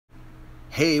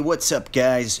Hey, what's up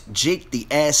guys? Jake the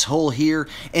Asshole here,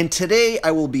 and today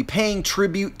I will be paying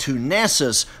tribute to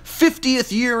NASA's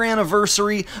 50th year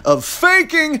anniversary of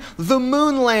faking the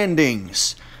moon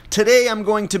landings. Today I'm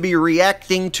going to be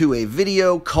reacting to a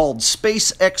video called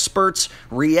Space Experts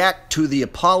React to the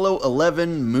Apollo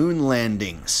 11 Moon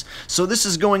Landings. So this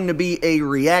is going to be a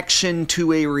reaction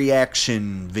to a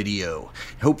reaction video.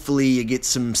 Hopefully you get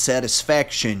some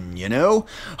satisfaction, you know?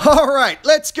 Alright,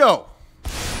 let's go!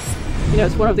 You know,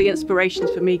 it's one of the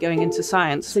inspirations for me going into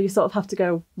science. So you sort of have to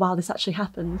go, wow, this actually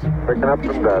happened. Picking up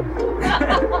some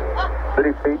dust.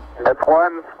 30 feet. That's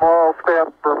one small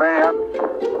step for man.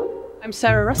 I'm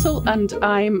Sarah Russell, and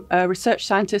I'm a research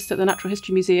scientist at the Natural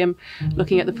History Museum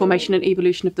looking at the formation and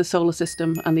evolution of the solar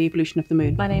system and the evolution of the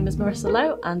moon. My name is Marissa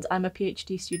Lowe, and I'm a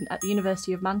PhD student at the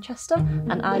University of Manchester,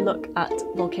 and I look at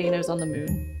volcanoes on the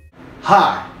moon.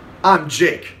 Hi, I'm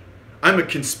Jake. I'm a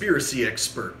conspiracy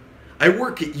expert. I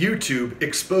work at YouTube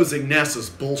exposing NASA's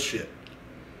bullshit.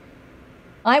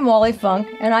 I'm Wally Funk,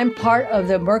 and I'm part of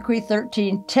the Mercury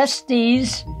 13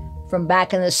 testees from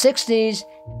back in the 60s.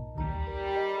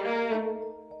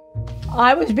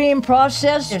 I was being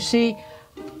processed to see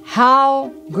how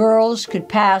girls could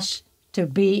pass to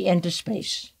be into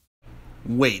space.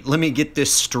 Wait, let me get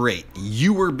this straight.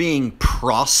 You were being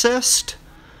processed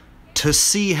to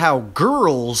see how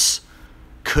girls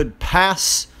could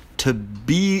pass to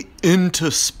be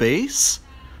into space?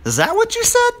 Is that what you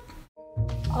said?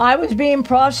 I was being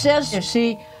processed to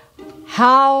see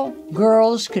how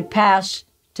girls could pass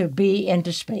to be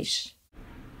into space.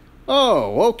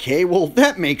 Oh, okay, well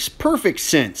that makes perfect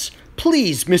sense.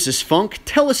 Please, Mrs. Funk,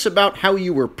 tell us about how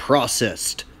you were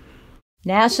processed.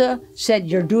 NASA said,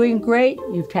 you're doing great,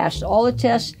 you've passed all the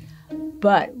tests,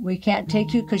 but we can't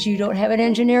take you because you don't have an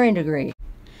engineering degree.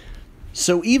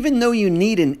 So even though you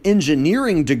need an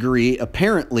engineering degree,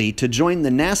 apparently, to join the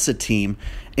NASA team,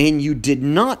 and you did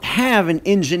not have an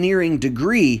engineering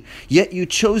degree, yet you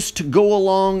chose to go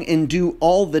along and do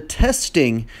all the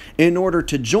testing in order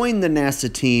to join the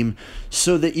NASA team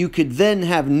so that you could then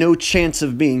have no chance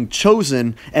of being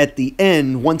chosen at the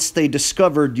end once they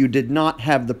discovered you did not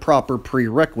have the proper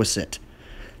prerequisite.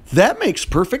 That makes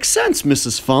perfect sense,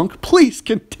 Mrs. Funk. Please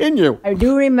continue. I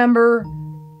do remember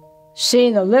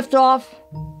seeing the liftoff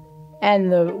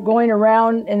and the going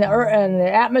around in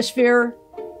the atmosphere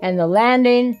and the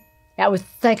landing. I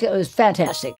think it was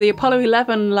fantastic. The Apollo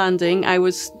 11 landing, I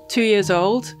was 2 years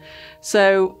old,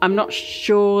 so I'm not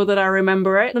sure that I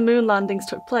remember it. The moon landings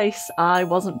took place. I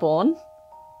wasn't born.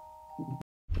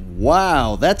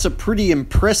 Wow, that's a pretty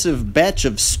impressive batch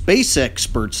of space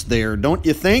experts there, don't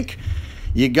you think?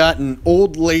 You got an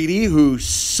old lady who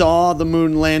saw the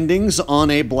moon landings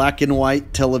on a black and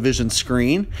white television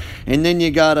screen. And then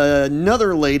you got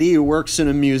another lady who works in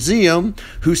a museum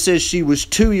who says she was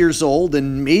 2 years old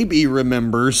and maybe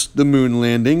remembers the moon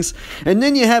landings. And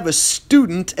then you have a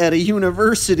student at a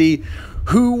university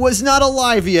who was not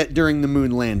alive yet during the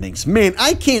moon landings. Man,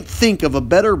 I can't think of a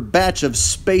better batch of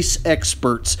space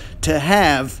experts to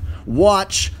have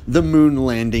watch the moon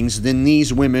landings than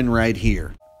these women right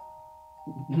here.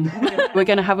 We're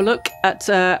going to have a look at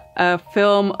a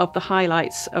film of the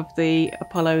highlights of the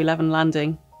Apollo 11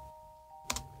 landing.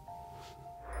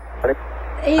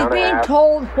 He's being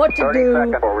told what to do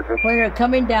when they're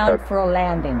coming down for a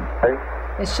landing.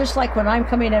 It's just like when I'm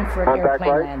coming in for an airplane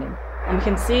landing. And you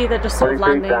can see they're just sort of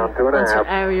landing onto an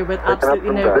area with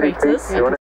absolutely no craters.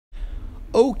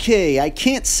 Okay, I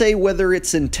can't say whether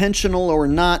it's intentional or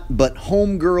not, but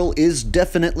Homegirl is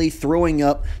definitely throwing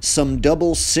up some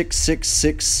double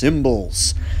 666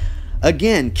 symbols.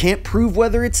 Again, can't prove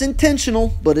whether it's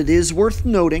intentional, but it is worth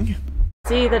noting.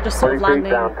 See, they're just sort of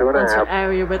landing onto an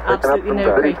area with absolutely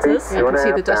no craters. You can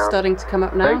see the dust starting to come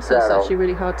up now, so it's actually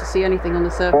really hard to see anything on the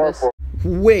surface.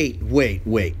 Wait.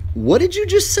 What did you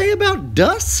just say about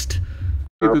dust?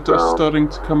 The dust starting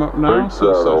to come up now,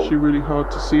 so it's actually really hard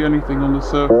to see anything on the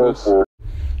surface.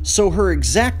 So her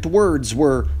exact words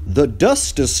were, the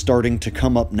dust is starting to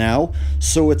come up now,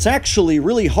 so it's actually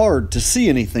really hard to see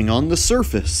anything on the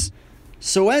surface.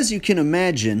 So as you can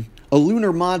imagine, a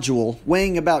lunar module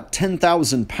weighing about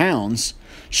 10,000 pounds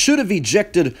should have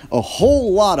ejected a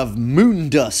whole lot of moon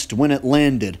dust when it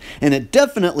landed, and it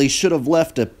definitely should have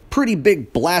left a pretty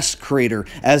big blast crater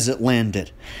as it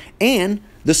landed. And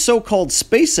the so-called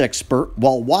space expert,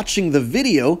 while watching the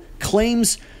video,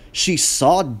 claims she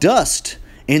saw dust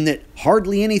and that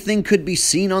hardly anything could be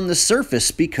seen on the surface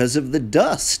because of the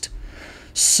dust.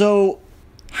 So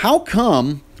how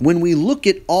come when we look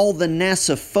at all the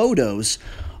NASA photos,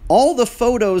 All the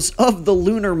photos of the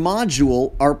lunar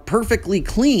module are perfectly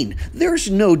clean. There's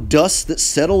no dust that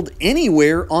settled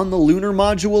anywhere on the lunar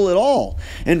module at all.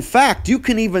 In fact, you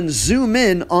can even zoom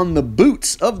in on the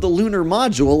boots of the lunar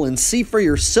module and see for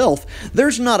yourself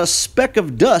there's not a speck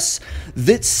of dust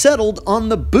that settled on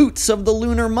the boots of the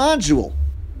lunar module.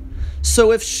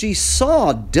 So if she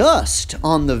saw dust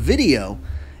on the video,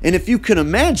 and if you can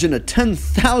imagine a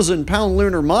 10,000-pound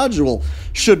lunar module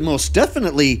should most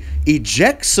definitely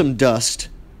eject some dust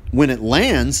when it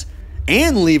lands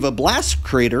and leave a blast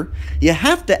crater, you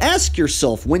have to ask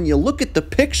yourself when you look at the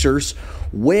pictures,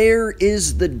 where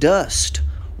is the dust?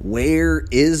 Where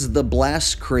is the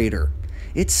blast crater?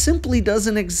 It simply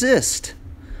doesn't exist.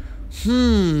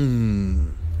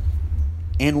 And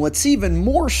what's even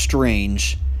more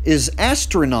strange is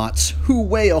astronauts who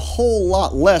weigh a whole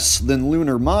lot less than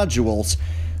lunar modules,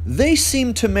 they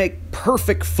seem to make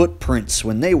perfect footprints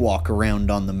when they walk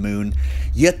around on the moon,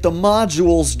 yet the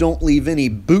modules don't leave any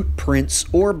boot prints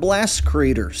or blast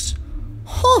craters.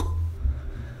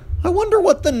 I wonder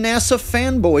what the NASA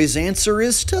fanboys' answer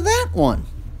is to that one.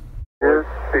 The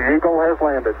Eagle has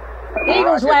landed.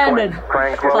 Eagle's landed.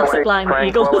 Classic line,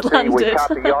 Eagle has landed. We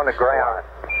copy you on the ground.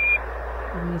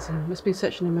 Amazing. Must be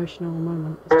such an emotional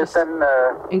moment. It's just Houston,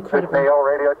 incredible. Mail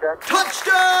radio check.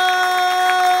 Touchdown!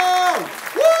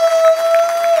 Woo!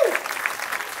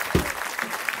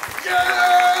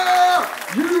 Yeah!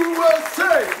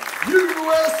 USA!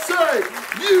 USA!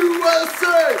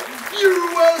 USA!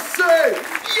 USA!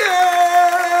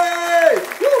 Yay!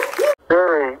 Woo!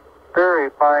 Very, very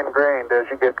fine-grained as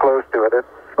you get close to it. It's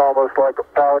almost like a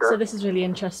powder. So this is really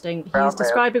interesting. He's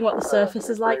describing what the surface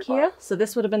is like here. So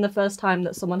this would have been the first time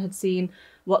that someone had seen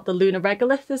what the lunar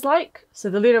regolith is like. So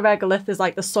the lunar regolith is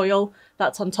like the soil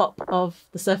that's on top of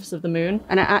the surface of the moon.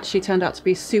 And it actually turned out to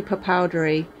be super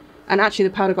powdery. And actually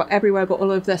the powder got everywhere, got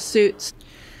all over their suits.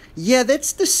 Yeah,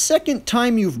 that's the second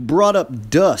time you've brought up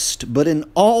dust, but in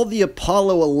all the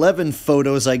Apollo 11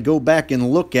 photos I go back and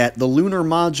look at, the lunar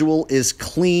module is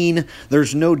clean,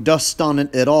 there's no dust on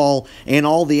it at all, and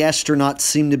all the astronauts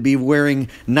seem to be wearing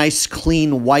nice,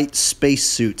 clean, white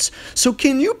spacesuits. So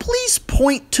can you please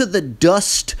point to the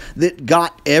dust that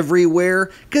got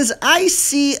everywhere? Because I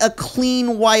see a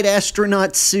clean white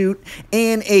astronaut suit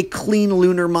and a clean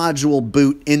lunar module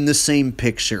boot in the same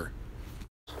picture.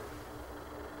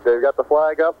 They've got the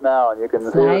flag up now, and you can see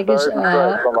the stars and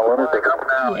stripes on the lunar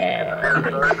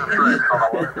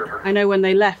surface. I know when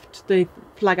they left, the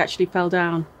flag actually fell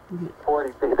down.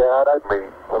 40 feet out, I'd be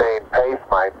main pace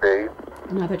might be.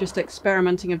 Now they're just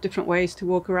experimenting of different ways to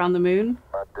walk around the moon.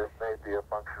 But this may be a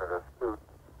function of the suit.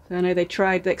 So I know they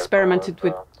experimented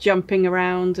with jumping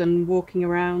around and walking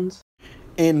around.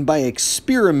 And by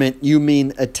experiment, you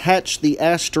mean attach the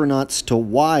astronauts to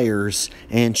wires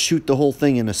and shoot the whole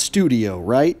thing in a studio,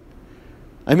 right?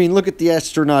 I mean, look at the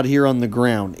astronaut here on the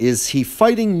ground. Is he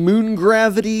fighting moon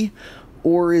gravity,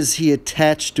 or is he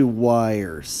attached to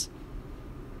wires?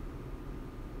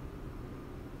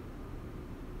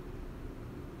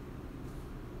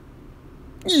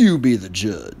 You be the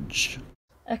judge.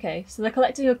 Okay, so they're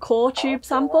collecting a core tube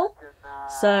sample.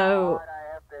 So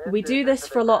we do this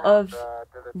for a lot of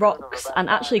rocks and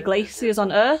actually glaciers on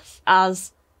Earth,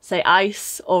 as, say,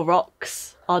 ice or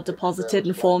rocks are deposited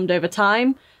and formed over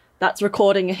time. That's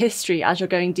recording a history as you're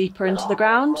going deeper into the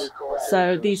ground.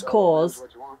 So these cores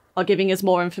are giving us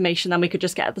more information than we could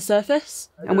just get at the surface.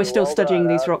 And we're still studying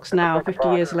these rocks now, 50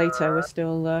 years later. We're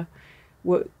still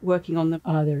working on them.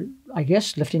 They're, I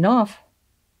guess, lifting off.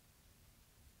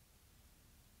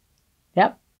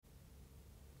 Yep.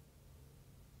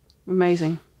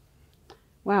 Amazing.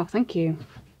 Wow, thank you.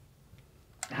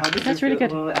 That's really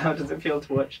good. How does it feel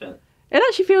to watch it? It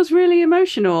actually feels really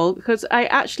emotional because I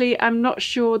actually am not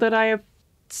sure that I have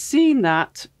seen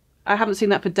that. I haven't seen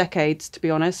that for decades, to be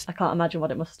honest. I can't imagine what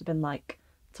it must have been like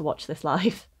to watch this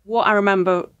live. What I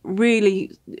remember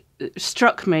really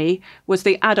struck me was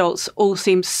the adults all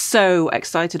seemed so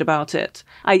excited about it.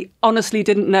 I honestly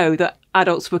didn't know that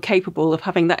adults were capable of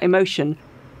having that emotion.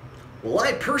 Well,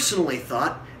 I personally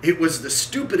thought it was the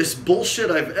stupidest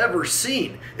bullshit I've ever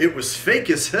seen. It was fake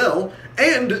as hell,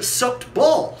 and it sucked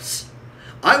balls.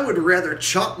 I would rather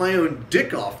chop my own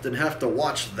dick off than have to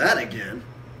watch that again.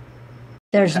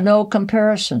 There's no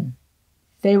comparison.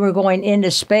 They were going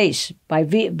into space by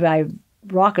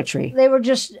rocketry. They were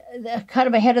just kind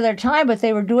of ahead of their time, but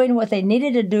they were doing what they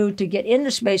needed to do to get into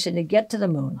space and to get to the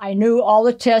moon. I knew all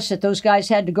the tests that those guys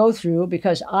had to go through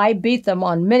because I beat them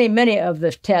on many, many of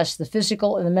the tests, the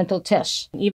physical and the mental tests.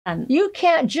 You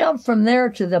can't jump from there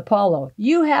to the Apollo.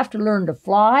 You have to learn to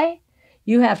fly.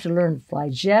 You have to learn to fly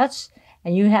jets.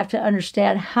 and you have to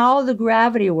understand how the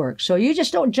gravity works. So you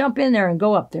just don't jump in there and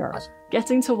go up there.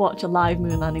 Getting to watch a live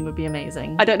moon landing would be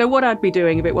amazing. I don't know what I'd be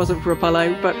doing if it wasn't for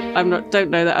Apollo, but don't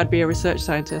know that I'd be a research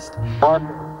scientist. One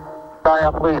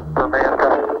giant leap for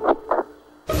mankind.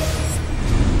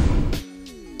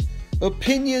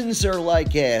 Opinions are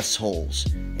like assholes.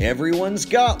 Everyone's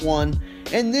got one,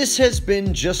 and this has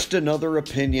been just another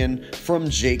opinion from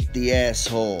Jake the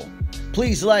Asshole.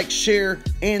 Please like, share,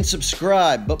 and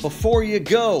subscribe, but before you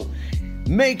go,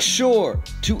 make sure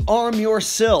to arm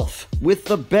yourself with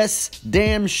the best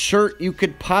damn shirt you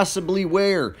could possibly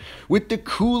wear, with the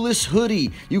coolest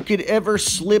hoodie you could ever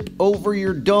slip over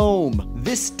your dome.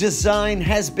 This design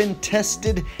has been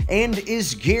tested and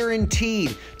is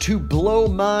guaranteed to blow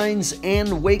minds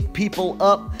and wake people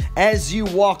up as you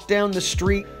walk down the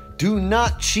street. Do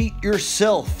not cheat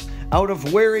yourself out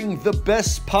of wearing the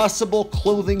best possible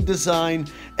clothing design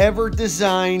ever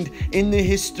designed in the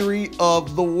history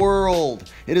of the world.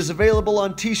 It is available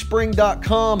on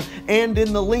teespring.com and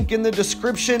in the link in the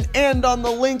description and on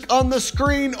the link on the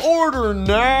screen. Order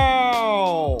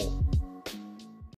now!